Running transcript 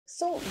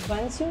So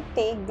once you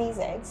take these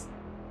eggs,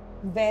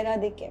 where are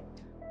they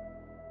kept?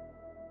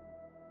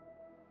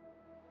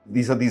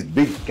 These are these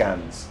big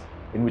cans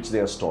in which they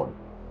are stored.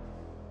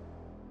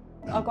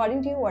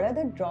 According to you, what are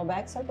the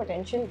drawbacks or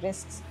potential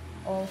risks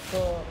of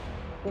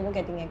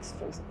getting eggs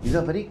frozen? These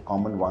are very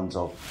common ones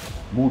of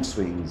mood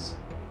swings,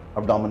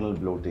 abdominal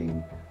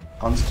bloating,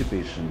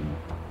 constipation,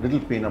 little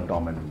pain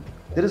abdomen.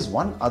 There is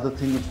one other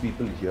thing which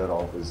people hear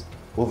of is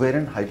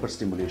ovarian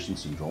hyperstimulation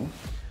syndrome.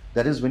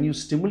 That is, when you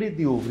stimulate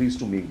the ovaries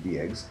to make the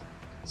eggs,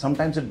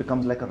 sometimes it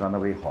becomes like a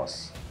runaway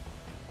horse.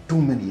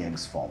 Too many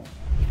eggs form,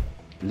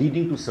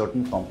 leading to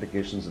certain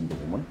complications in the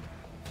woman.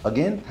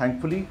 Again,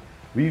 thankfully,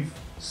 we've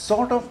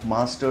sort of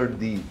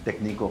mastered the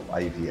technique of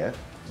IVF.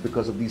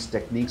 Because of these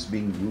techniques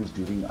being used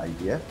during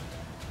IVF,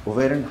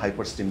 ovarian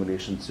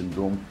hyperstimulation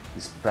syndrome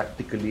is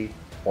practically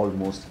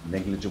almost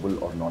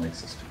negligible or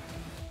non-existent.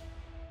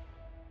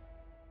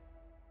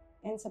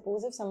 And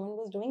suppose if someone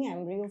was doing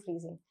embryo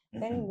freezing,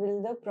 then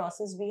will the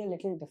process be a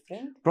little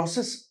different?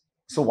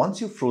 So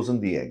once you've frozen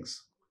the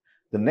eggs,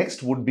 the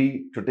next would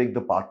be to take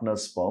the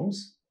partner's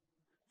sperms,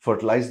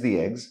 fertilize the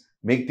eggs,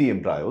 make the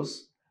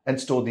embryos, and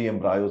store the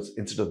embryos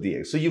instead of the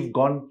eggs. So you've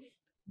gone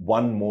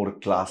one more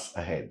class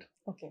ahead.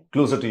 Okay.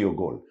 Closer to your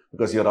goal,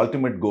 because your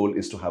ultimate goal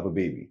is to have a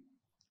baby.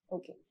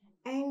 Okay.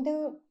 And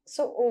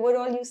so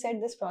overall, you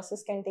said this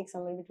process can take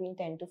somewhere between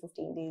 10 to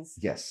 15 days.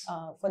 Yes.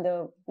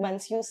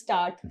 Once you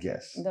start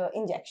yes. the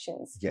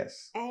injections.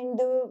 Yes. And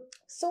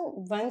so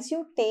once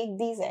you take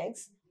these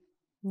eggs,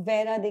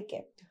 where are they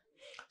kept?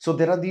 So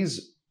there are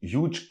these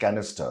huge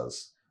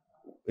canisters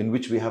in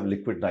which we have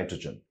liquid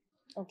nitrogen.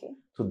 Okay.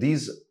 So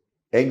these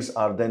eggs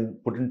are then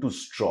put into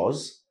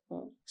straws,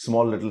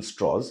 small little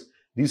straws.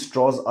 These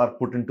straws are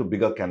put into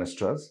bigger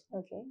canisters.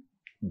 Okay.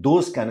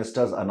 Those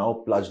canisters are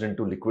now plunged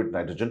into liquid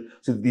nitrogen.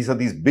 So these are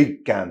these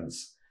big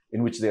cans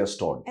in which they are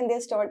stored. And they're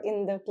stored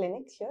in the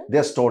clinic here? They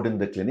are stored in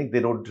the clinic.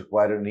 They don't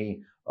require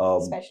any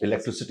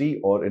electricity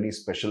or any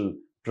special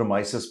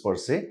premises per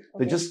se. Okay.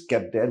 They're just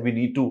kept there.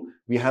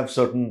 We have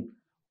certain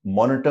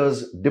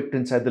monitors dipped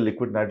inside the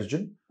liquid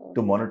nitrogen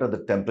to monitor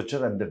the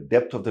temperature and the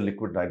depth of the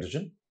liquid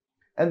nitrogen.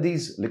 And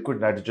these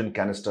liquid nitrogen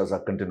canisters are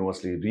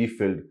continuously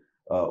refilled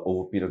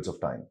over periods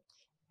of time.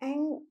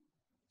 And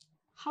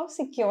how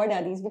secured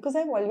are these? Because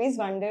I've always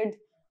wondered,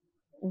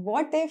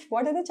 what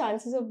are the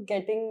chances of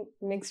getting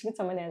mixed with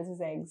someone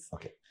else's eggs?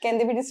 Okay. Can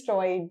they be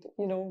destroyed?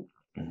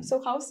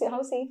 So how safe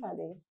are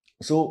they?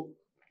 So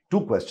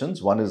two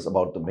questions. One is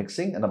about the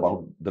mixing and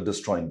about the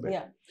destroying bit.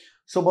 Yeah.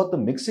 So about the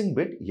mixing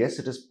bit, yes,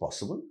 it is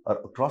possible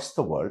across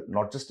the world,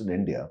 not just in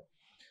India,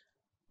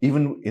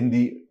 even in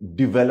the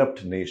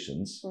developed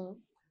nations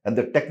and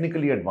the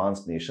technically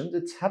advanced nations,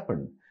 it's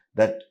happened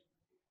that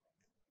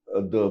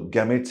the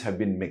gametes have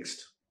been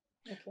mixed.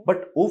 Okay.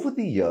 But over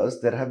the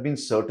years, there have been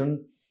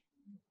certain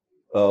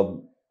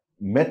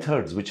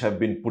methods which have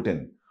been put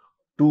in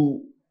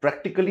to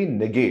practically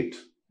negate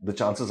the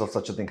chances of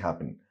such a thing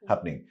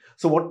happening.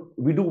 So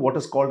what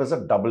is called as a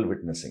double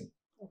witnessing.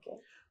 Okay.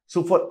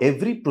 So for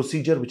every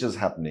procedure which is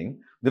happening,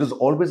 there is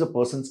always a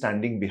person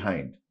standing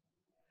behind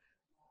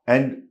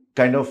and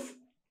kind of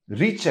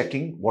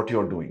rechecking what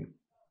you're doing.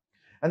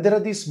 And there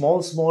are these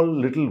small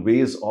little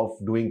ways of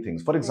doing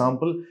things. For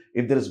example,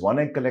 if there is one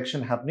egg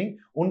collection happening,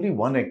 only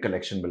one egg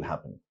collection will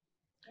happen.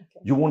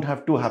 Okay. You won't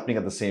have two happening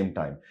at the same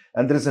time.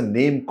 And there is a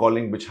name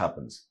calling which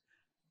happens.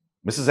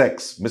 Mrs.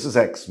 X, Mrs.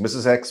 X,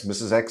 Mrs. X,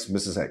 Mrs. X,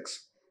 Mrs.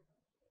 X.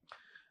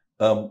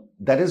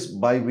 That is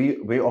by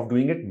way of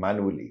doing it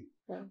manually.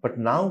 Yeah. But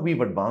now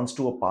we've advanced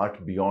to a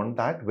part beyond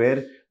that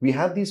where we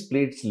have these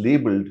plates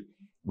labeled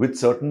with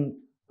certain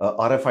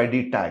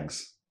RFID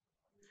tags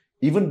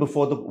even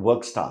before the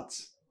work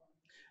starts.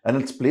 And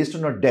it's placed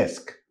on a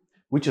desk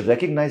which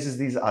recognizes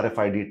these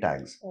RFID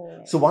tags.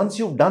 Oh. So once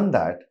you've done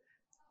that,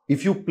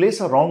 if you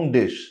place a wrong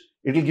dish,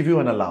 it'll give you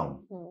an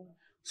alarm.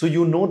 So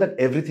you know that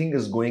everything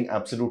is going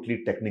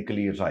absolutely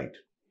technically right.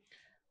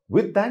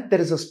 With that, there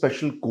is a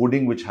special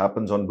coding which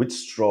happens on which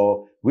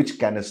straw, which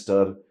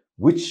canister,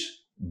 which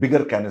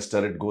bigger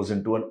canister it goes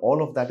into, and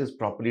all of that is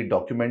properly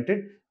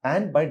documented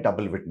and by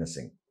double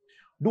witnessing.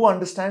 Do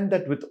understand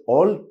that with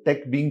all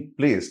tech being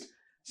placed,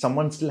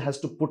 someone still has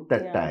to put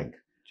that tag.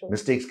 True.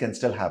 Mistakes can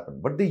still happen,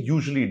 but they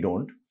usually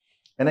don't.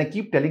 And I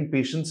keep telling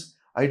patients,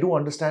 I do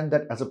understand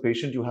that as a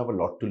patient, you have a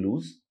lot to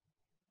lose.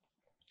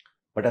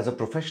 But as a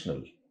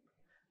professional,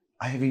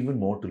 I have even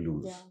more to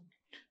lose. Yeah.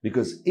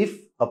 Because if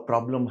a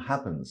problem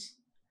happens,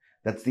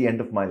 that's the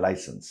end of my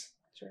license.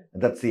 Sure.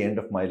 And that's the end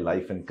of my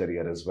life and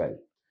career as well.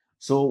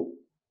 So,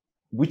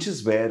 which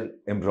is where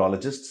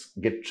embryologists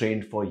get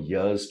trained for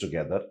years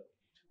together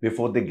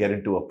before they get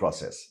into a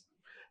process.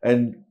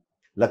 And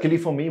luckily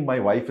for me, my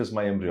wife is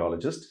my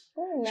embryologist.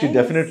 Oh, nice. She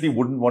definitely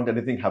wouldn't want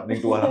anything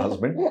happening to her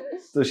husband.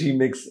 So she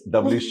makes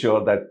doubly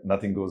sure that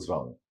nothing goes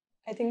wrong.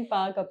 I think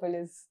power couple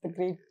is the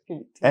great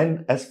thing.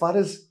 And as far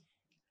as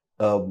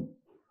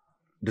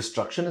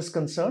destruction is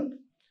concerned,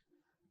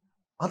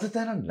 other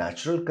than a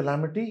natural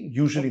calamity,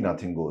 usually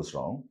nothing goes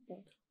wrong.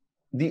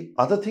 The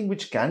other thing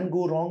which can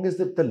go wrong is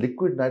that the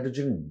liquid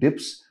nitrogen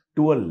dips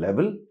to a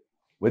level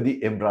where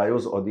the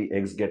embryos or the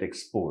eggs get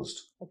exposed.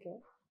 Okay.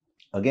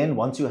 Again,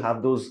 once you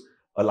have those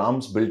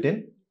alarms built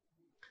in,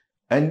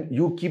 and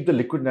you keep the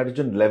liquid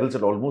nitrogen levels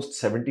at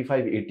almost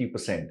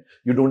 75-80%,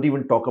 you don't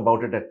even talk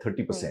about it at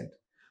 30%.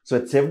 So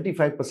at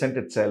 75%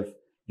 itself,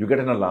 you get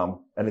an alarm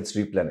and it's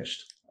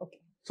replenished. Okay.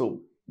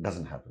 So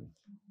doesn't happen.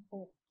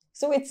 Oh.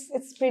 So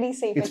it's pretty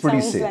safe. It's it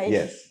pretty sounds safe. like.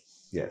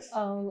 Yes.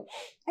 And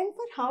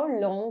for how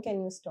long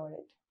can you store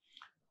it?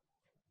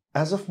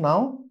 As of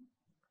now,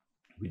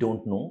 we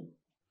don't know.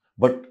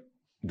 But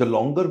the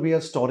longer we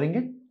are storing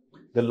it,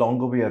 the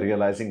longer we are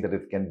realizing that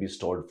it can be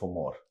stored for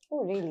more.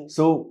 Oh, really?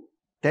 So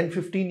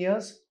 10-15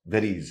 years,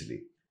 very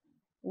easily.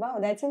 Wow,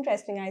 that's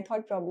interesting. I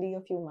thought probably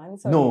a few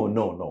months.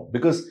 No.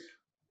 Because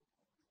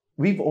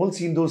we've all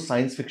seen those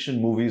science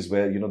fiction movies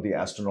where, the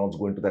astronauts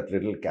go into that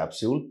little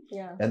capsule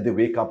and they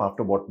wake up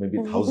after maybe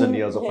 1,000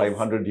 years or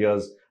 500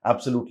 years,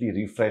 absolutely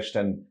refreshed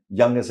and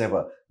young as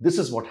ever. This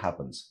is what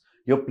happens.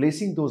 You're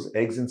placing those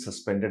eggs in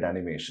suspended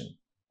animation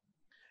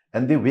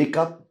and they wake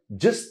up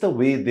just the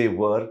way they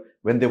were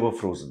when they were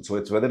frozen. So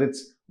it's whether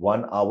it's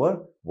 1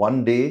 hour,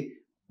 1 day,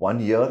 1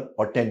 year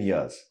or 10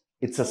 years,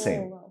 it's the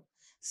same. Wow.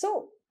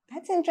 So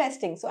that's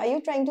interesting. So are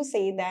you trying to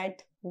say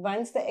that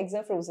once the eggs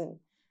are frozen,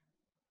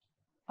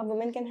 a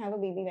woman can have a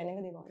baby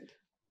whenever they want?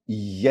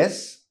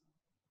 Yes,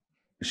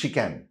 she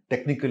can.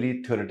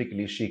 Technically,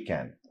 theoretically, she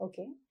can.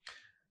 Okay.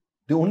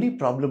 The only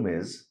problem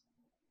is,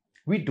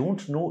 we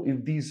don't know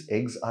if these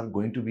eggs are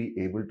going to be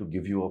able to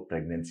give you a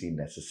pregnancy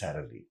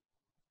necessarily.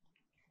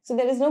 So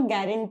there is no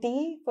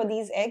guarantee for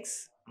these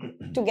eggs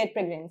to get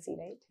pregnancy,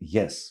 right?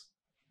 Yes.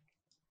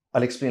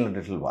 I'll explain a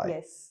little why.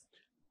 Yes.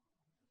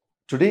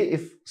 Today,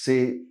 if,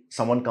 say,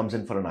 someone comes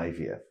in for an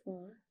IVF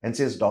and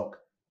says, Doc,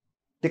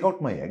 take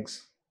out my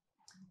eggs.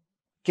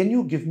 Can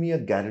you give me a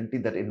guarantee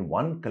that in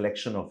one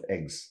collection of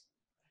eggs,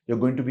 you're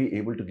going to be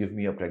able to give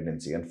me a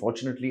pregnancy?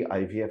 Unfortunately,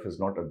 IVF has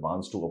not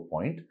advanced to a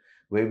point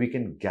where we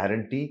can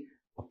guarantee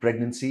a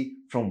pregnancy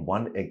from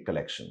one egg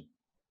collection.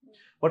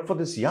 But for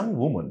this young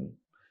woman,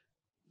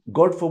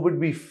 God forbid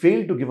we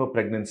fail to give a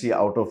pregnancy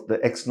out of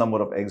the X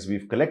number of eggs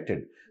we've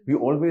collected, we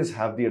always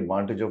have the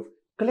advantage of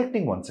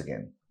collecting once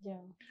again. Yeah.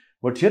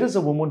 But here is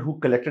a woman who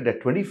collected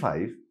at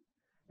 25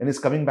 and is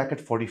coming back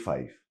at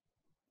 45.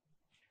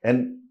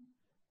 And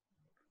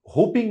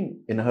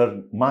hoping in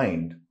her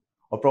mind,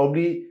 or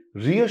probably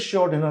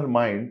reassured in her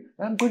mind,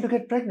 I'm going to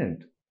get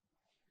pregnant.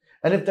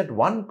 And if that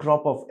one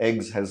crop of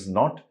eggs has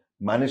not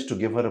managed to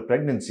give her a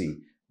pregnancy,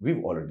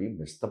 we've already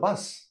missed the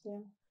bus. Yeah.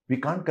 We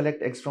can't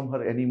collect eggs from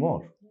her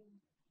anymore.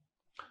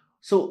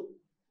 So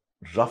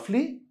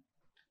roughly,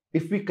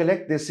 if we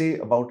collect, they say,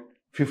 about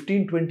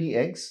 15-20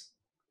 eggs,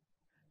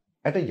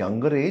 at a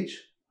younger age,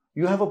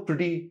 you have a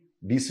pretty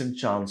decent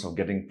chance of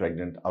getting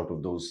pregnant out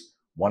of those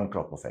one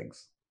crop of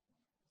eggs.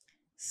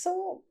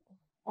 So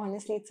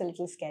honestly, it's a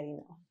little scary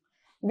now.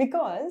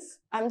 Because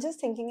I'm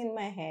just thinking in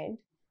my head,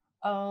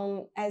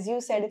 as you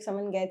said, if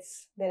someone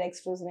gets their eggs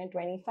frozen at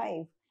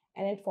 25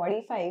 and at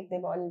 45, they've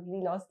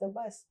already lost the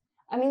bus.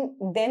 I mean,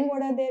 then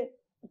what are their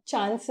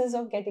chances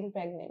of getting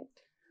pregnant?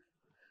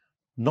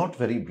 Not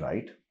very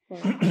bright.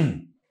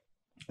 And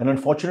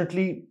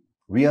unfortunately,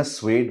 we are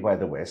swayed by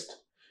the West.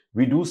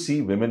 We do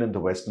see women in the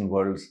Western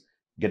worlds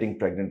getting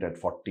pregnant at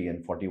 40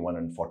 and 41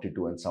 and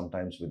 42 and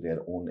sometimes with their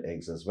own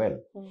eggs as well.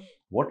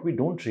 What we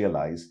don't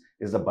realize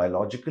is the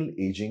biological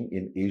aging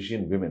in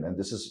Asian women, and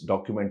this is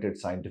documented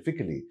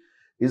scientifically,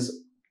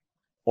 is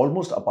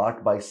almost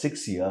apart by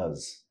 6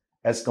 years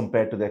as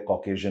compared to their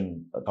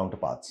Caucasian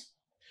counterparts.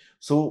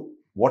 So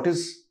what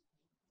is,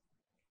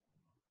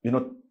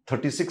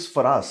 36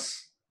 for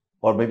us,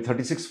 or maybe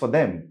 36 for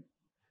them,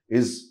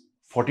 is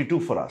 42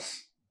 for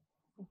us.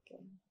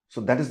 Okay.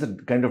 So that is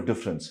the kind of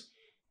difference.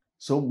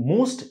 So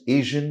most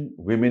Asian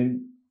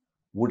women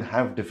would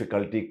have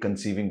difficulty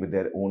conceiving with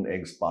their own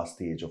eggs past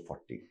the age of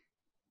 40.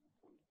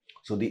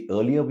 So the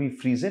earlier we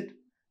freeze it,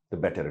 the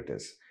better it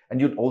is.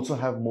 And you'd also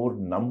have more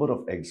number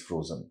of eggs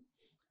frozen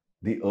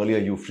the earlier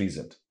you freeze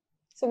it.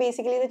 So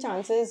basically the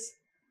chances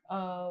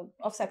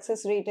of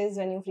success rate is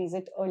when you freeze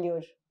it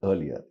earlier.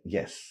 Earlier,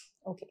 yes.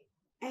 Okay.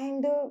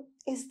 And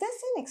is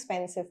this an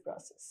expensive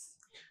process?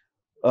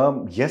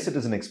 Yes, it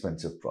is an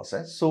expensive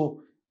process.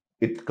 So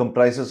it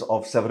comprises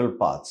of several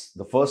parts.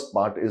 The first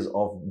part is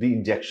of the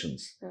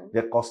injections.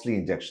 They're costly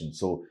injections.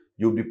 So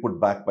you'll be put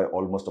back by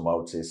almost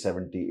about, say,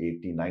 70,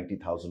 80,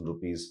 90,000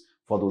 rupees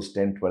for those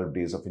 10, 12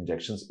 days of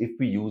injections if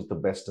we use the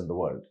best in the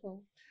world.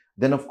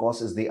 Then, of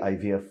course, is the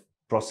IVF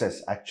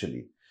process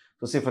actually.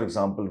 So say, for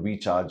example, we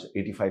charge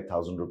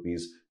 85,000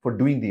 rupees for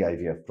doing the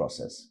IVF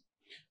process.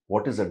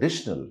 What is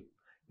additional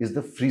is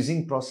the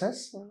freezing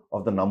process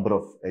of the number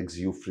of eggs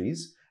you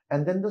freeze,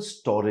 and then the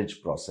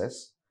storage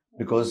process.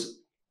 Because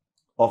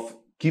of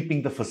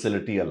keeping the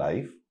facility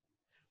alive,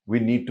 we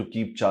need to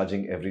keep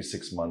charging every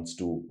 6 months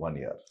to 1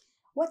 year.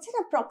 What's an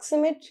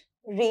approximate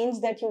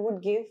range that you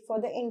would give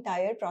for the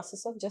entire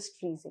process of just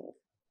freezing?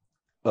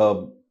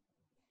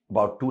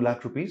 About 2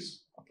 lakh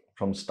rupees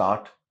from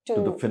start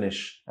to the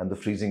finish, and the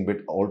freezing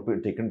bit all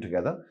taken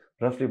together,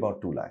 roughly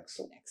about 2 lakhs.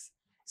 2 lakhs.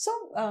 So,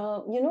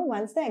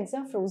 once the eggs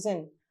are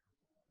frozen,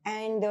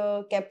 and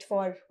kept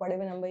for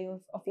whatever number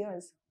of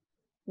years.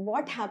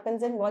 What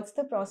happens and what's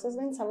the process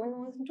when someone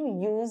wants to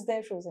use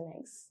their frozen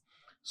eggs?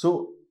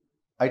 So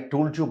I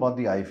told you about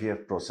the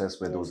IVF process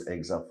where Yes. those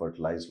eggs are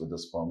fertilized with the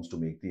sperms to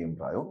make the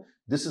embryo.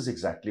 This is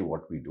exactly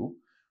what we do.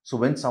 So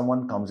when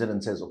someone comes in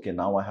and says, okay,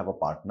 now I have a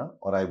partner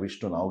or I wish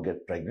to now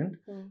get pregnant,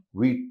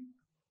 we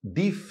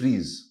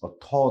defreeze or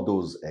thaw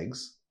those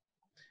eggs.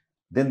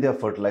 Then they are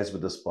fertilized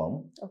with the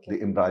sperm. Okay.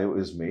 The embryo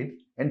is made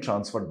and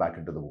transferred back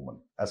into the woman.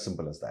 As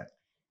simple as that.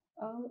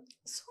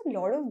 So a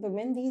lot of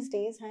women these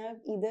days have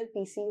either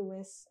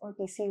PCOS or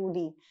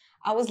PCOD.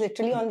 I was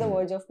literally on the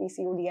verge of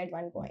PCOD at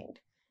one point.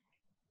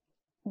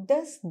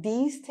 Does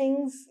these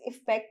things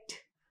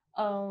affect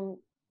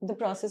the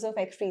process of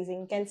egg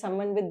freezing? Can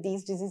someone with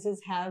these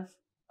diseases have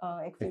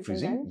egg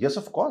freezing done? Yes,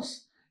 of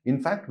course.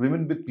 In fact,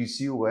 women with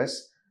PCOS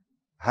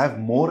have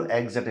more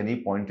eggs at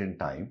any point in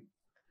time.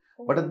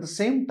 But at the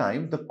same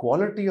time, the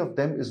quality of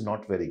them is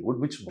not very good,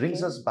 which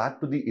brings us back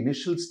to the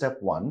initial step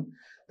one,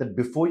 that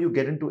before you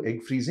get into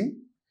egg freezing,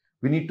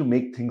 we need to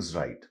make things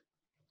right.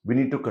 We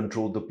need to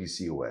control the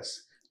PCOS.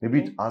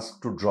 Maybe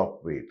ask to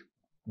drop weight,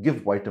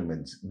 give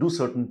vitamins, do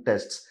certain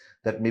tests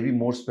that may be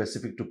more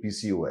specific to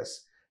PCOS,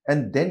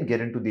 and then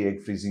get into the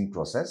egg freezing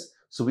process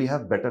so we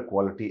have better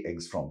quality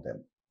eggs from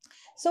them.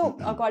 So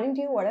according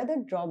to you, what are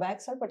the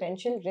drawbacks or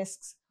potential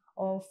risks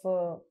of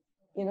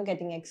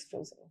getting eggs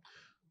frozen?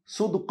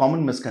 So the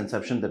common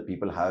misconception that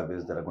people have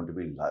is there are going to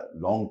be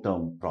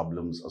long-term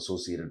problems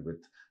associated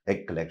with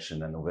egg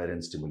collection and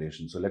ovarian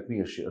stimulation. So let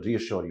me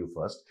reassure you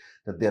first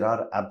that there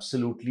are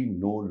absolutely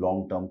no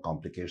long-term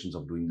complications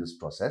of doing this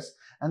process,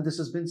 and this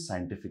has been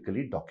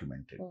scientifically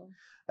documented.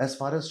 As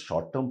far as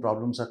short-term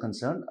problems are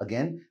concerned,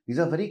 again, these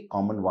are very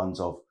common ones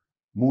of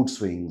mood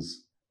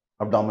swings,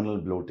 abdominal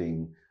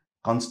bloating,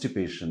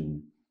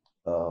 constipation,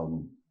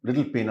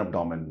 little pain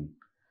abdomen,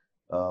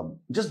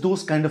 just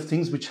those kind of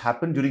things which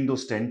happen during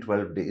those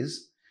 10-12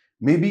 days,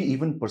 maybe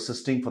even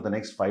persisting for the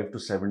next 5 to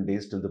 7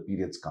 days till the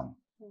periods come.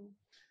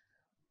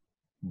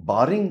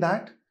 Barring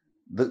that,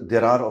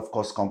 there are, of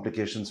course,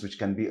 complications which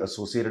can be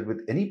associated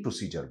with any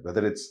procedure,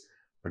 whether it's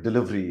a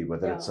delivery,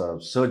 whether it's a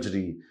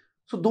surgery.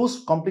 So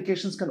those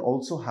complications can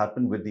also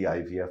happen with the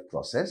IVF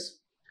process,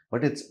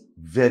 but it's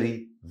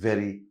very,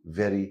 very,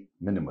 very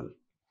minimal.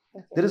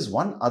 There is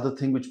one other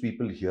thing which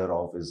people hear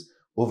of is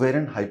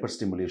ovarian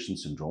hyperstimulation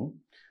syndrome.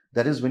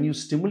 That is, when you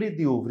stimulate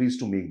the ovaries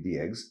to make the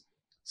eggs,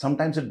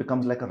 sometimes it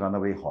becomes like a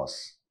runaway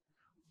horse.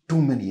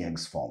 Too many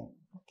eggs form,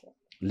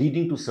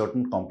 leading to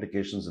certain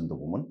complications in the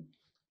woman.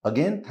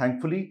 Again,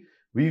 thankfully,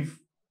 we've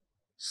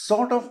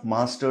sort of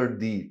mastered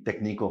the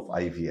technique of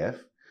IVF,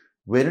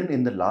 wherein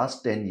in the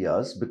last 10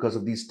 years, because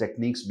of these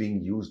techniques being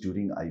used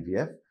during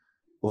IVF,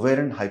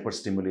 ovarian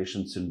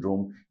hyperstimulation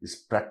syndrome is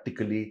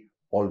practically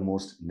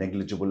almost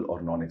negligible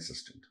or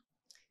non-existent.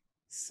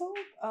 So,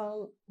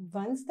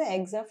 once the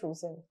eggs are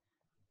frozen,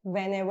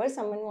 whenever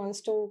someone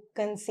wants to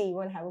conceive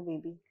or have a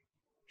baby,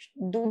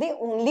 do they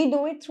only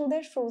do it through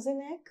their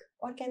frozen egg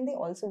or can they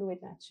also do it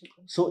naturally?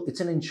 So it's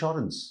an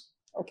insurance.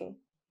 Okay.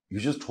 You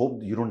just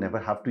hope you don't ever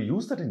have to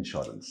use that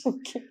insurance.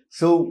 Okay.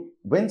 So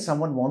when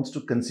someone wants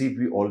to conceive,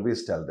 we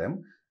always tell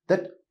them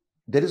that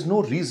there is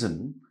no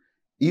reason,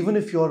 even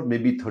if you're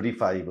maybe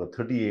 35 or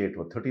 38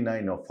 or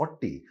 39 or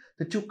 40,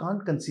 that you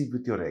can't conceive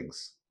with your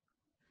eggs.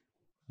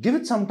 Give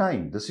it some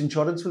time. This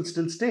insurance will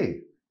still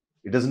stay.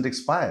 It doesn't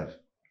expire.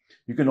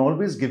 You can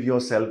always give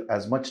yourself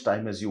as much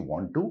time as you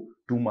want to,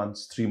 2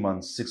 months, 3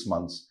 months, 6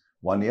 months,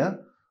 1 year.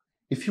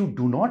 If you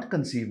do not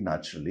conceive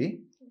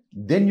naturally,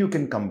 then you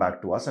can come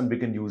back to us and we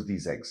can use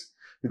these eggs.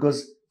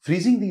 Because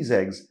freezing these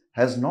eggs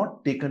has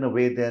not taken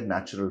away their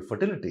natural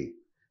fertility.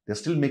 They're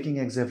still making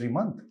eggs every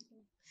month.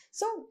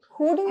 So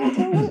who do you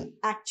think will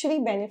actually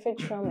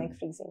benefit from egg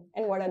freezing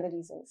and what are the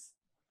reasons?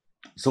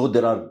 So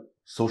there are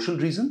social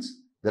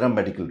reasons, there are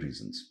medical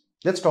reasons.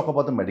 Let's talk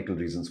about the medical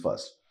reasons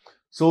first.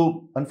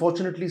 So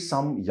unfortunately,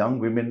 some young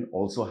women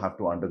also have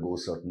to undergo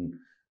certain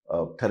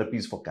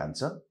therapies for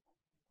cancer.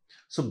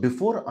 So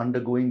before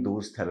undergoing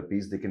those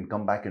therapies, they can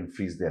come back and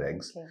freeze their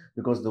eggs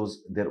because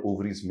their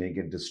ovaries may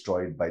get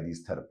destroyed by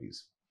these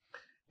therapies.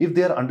 If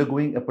they are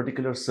undergoing a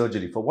particular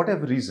surgery for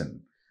whatever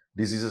reason,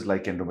 diseases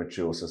like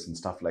endometriosis and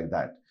stuff like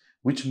that,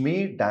 which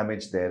may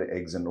damage their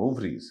eggs and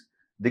ovaries,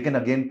 they can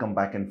again come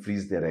back and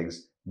freeze their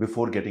eggs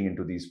before getting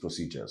into these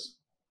procedures.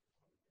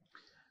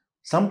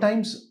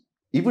 Sometimes,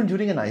 even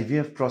during an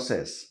IVF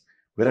process,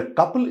 where a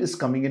couple is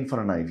coming in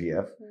for an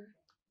IVF,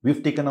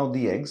 we've taken out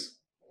the eggs.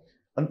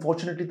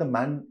 Unfortunately, the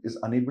man is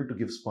unable to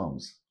give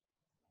sperms.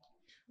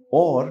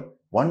 Or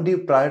one day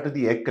prior to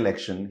the egg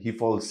collection, he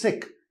falls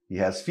sick. He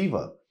has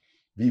fever.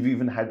 We've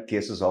even had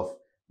cases of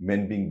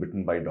men being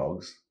bitten by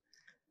dogs.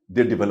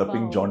 They're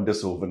developing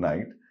jaundice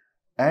overnight.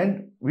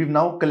 And we've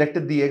now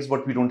collected the eggs,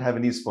 but we don't have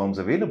any sperms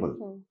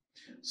available.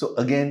 So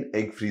again,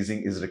 egg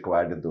freezing is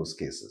required in those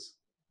cases.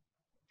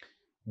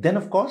 Then,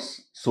 of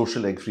course,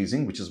 social egg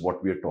freezing, which is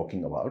what we are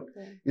talking about,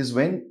 is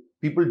when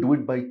people do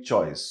it by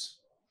choice,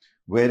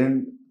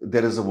 wherein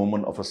there is a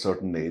woman of a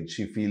certain age,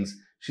 she feels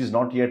she's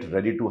not yet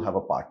ready to have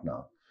a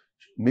partner.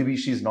 Maybe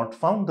she's not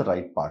found the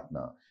right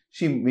partner.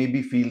 she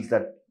maybe feels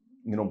that,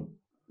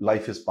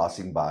 life is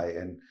passing by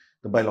and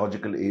the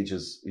biological age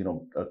is,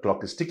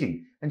 clock is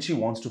ticking, and she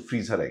wants to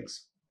freeze her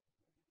eggs.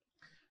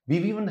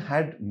 We've even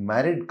had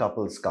married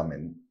couples come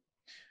in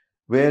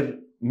where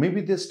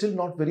maybe they're still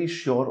not very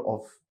sure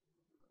of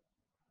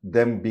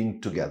them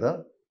being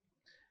together,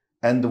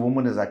 and the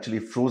woman has actually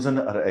frozen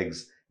her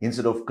eggs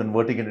instead of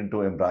converting it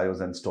into embryos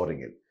and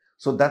storing it.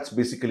 So that's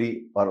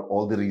basically are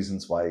all the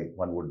reasons why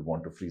one would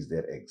want to freeze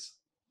their eggs.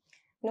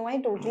 No,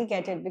 I totally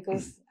get it,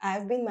 because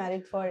I've been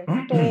married for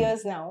 2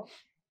 years now,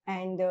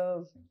 and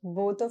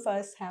both of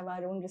us have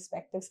our own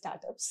respective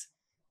startups,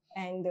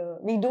 and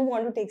we do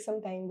want to take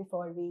some time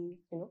before we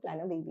plan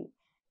a baby.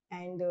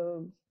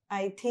 And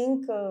I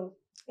think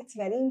it's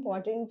very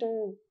important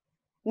to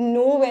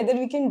know whether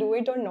we can do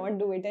it or not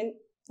do it. And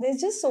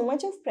there's just so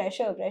much of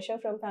pressure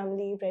from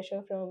family,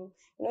 pressure from,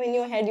 in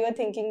your head you're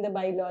thinking the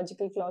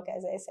biological clock,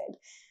 as I said.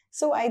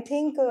 So I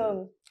think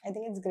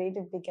it's great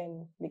if we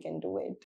can do it.